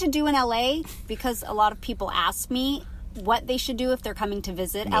something to do in LA because a lot of people ask me what they should do if they're coming to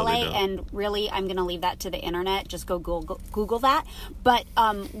visit No, they LA. don't. And really, I'm going to leave that to the internet. Just go Google that. But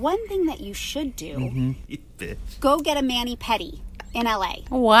one thing that you should do, Bitch. go get a mani-pedi in LA.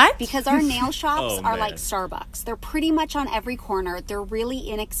 What? Because our nail shops Oh, are man. like Starbucks. They're pretty much on every corner. They're really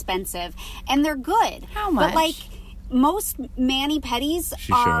inexpensive and they're good. How But much? like most mani-pedis She's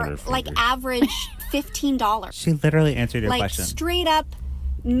showing are her like fingers. average $15. She literally answered your Like question. straight up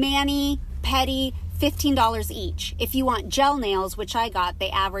mani-pedi, $15 each. If you want gel nails, which I got, they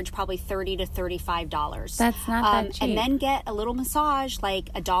average probably $30 to $35. That's not that cheap. And then get a little massage,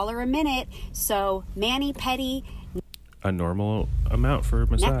 like $1 a minute. So mani-pedi, A normal amount for a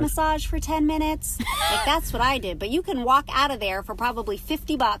massage. neck massage for 10 minutes. Like that's what I did. But you can walk out of there for probably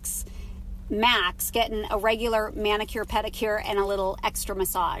 $50 max, getting a regular manicure, pedicure, and a little extra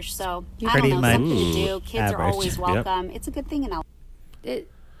massage. So I Pretty don't know, much something to do. Kids are average. always Yep. welcome. It's a good thing in LA. It...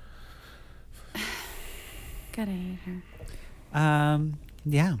 God, I hate her.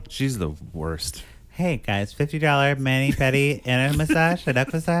 Yeah. She's the worst. Hey guys, $50 mani pedi and a massage, a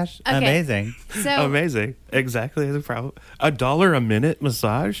neck massage. Okay. Amazing. So Amazing. Exactly the problem. $1 a minute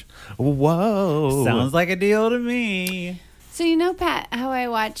massage? Whoa. Sounds like a deal to me. So you know, Pat, how I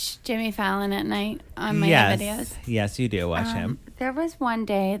watch Jimmy Fallon at night on my videos? Yes, you do watch him. There was one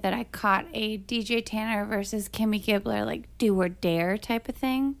day that I caught a DJ Tanner versus Kimmy Gibbler, like do or dare type of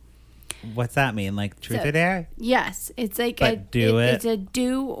thing. What's that mean? Like truth So- or dare? Yes, it's like But do it. It's a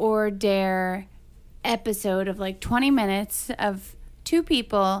do or dare episode of like 20 minutes of two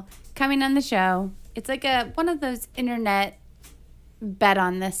people coming on the show. It's like one of those internet bet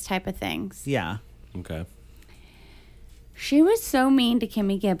on this type of things. Yeah. Okay. She was so mean to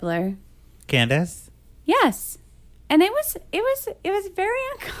Kimmy Gibbler. Candace? Yes. And it was very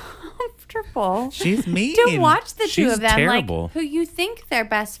uncomfortable. She's mean. To watch the two She's of them, terrible. like, who you think they're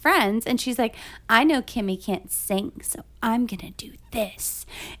best friends, and she's like, I know Kimmy can't sing, so I'm gonna do this,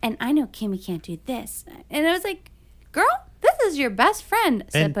 and I know Kimmy can't do this, and it was like, girl, this is your best friend,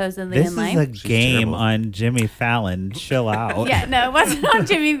 And supposedly this in life. is a game terrible. on Jimmy Fallon. Chill out. Yeah, no, it wasn't on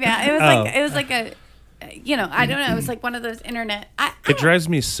Jimmy Fallon. It was Oh. like it was like a, I don't know. It was like one of those internet. It drives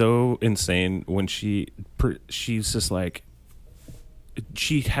me so insane when she's just like,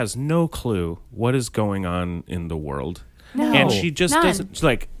 she has no clue what is going on in the world. No, And she just none. doesn't, she's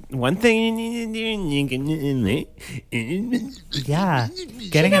like, one thing. Yeah. She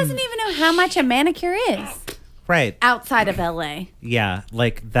Getting doesn't him even know how much a manicure is right. outside of LA. Yeah.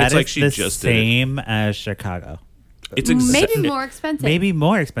 Like that It's is like she the just did it. same as Chicago. It's Maybe more expensive. Maybe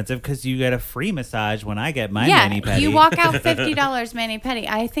more expensive because you get a free massage when I get my yeah, mani pedi. you walk out $50 mani pedi.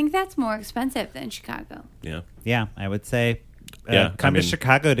 I think that's more expensive than Chicago. Yeah. Yeah, I would say. Yeah, come I mean- to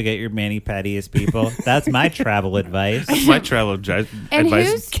Chicago to get your mani pedis, people. That's my travel advice. My travel And advice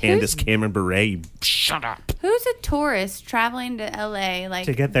who's- is Candace who's- Cameron Bure. You shut up. Who's a tourist traveling to LA? Like,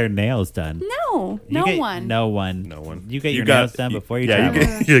 To get their nails done. no, You no get- one. No one. No one. You get your got- nails done before you yeah, travel. You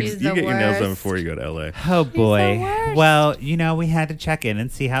Oh, get, she's you the get your nails done worst. before you go to LA. Oh boy. worst. Well, we had to check in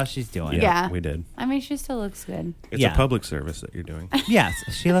and see how she's doing. Yeah. We did. I mean, she still looks good. It's Yeah. a public service that you're doing. Yes,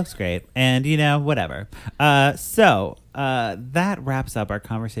 she looks great. And, whatever. So that wraps up our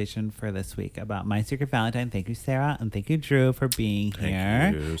conversation for this week about My Secret Valentine. Thank you, Sarah. And thank you, Drew, for being Thank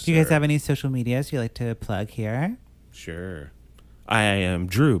here. you, Do you guys Sarah. have any social medias you like to plug here? Sure. I am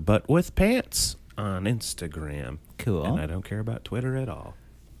Drew, but with pants on Instagram. Cool. And I don't care about Twitter at all.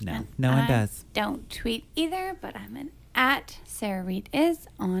 No, no one I does. Don't tweet either, but I'm at Sarah Reed is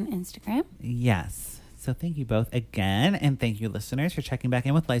on Instagram. Yes. So thank you both again. And thank you, listeners, for checking back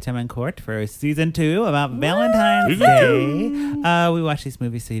in with Lifetime in Court for season 2 about Valentine's Day. We watch these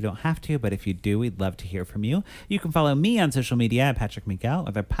movies so you don't have to, but if you do, we'd love to hear from you. You can follow me on social media at Patrick Miguel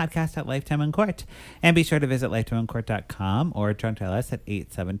or the podcast at Lifetime in Court. And be sure to visit lifetimeincourt.com or drunk dial us at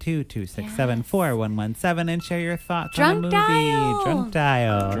 872-267-4117 and share your thoughts on the Drunk movie. dial. Drunk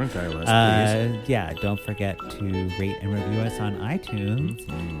dial. Drunk dial us, please. Yeah, don't forget to rate and review us on iTunes.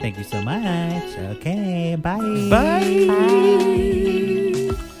 Thank you so much. Okay, bye. Bye. Bye.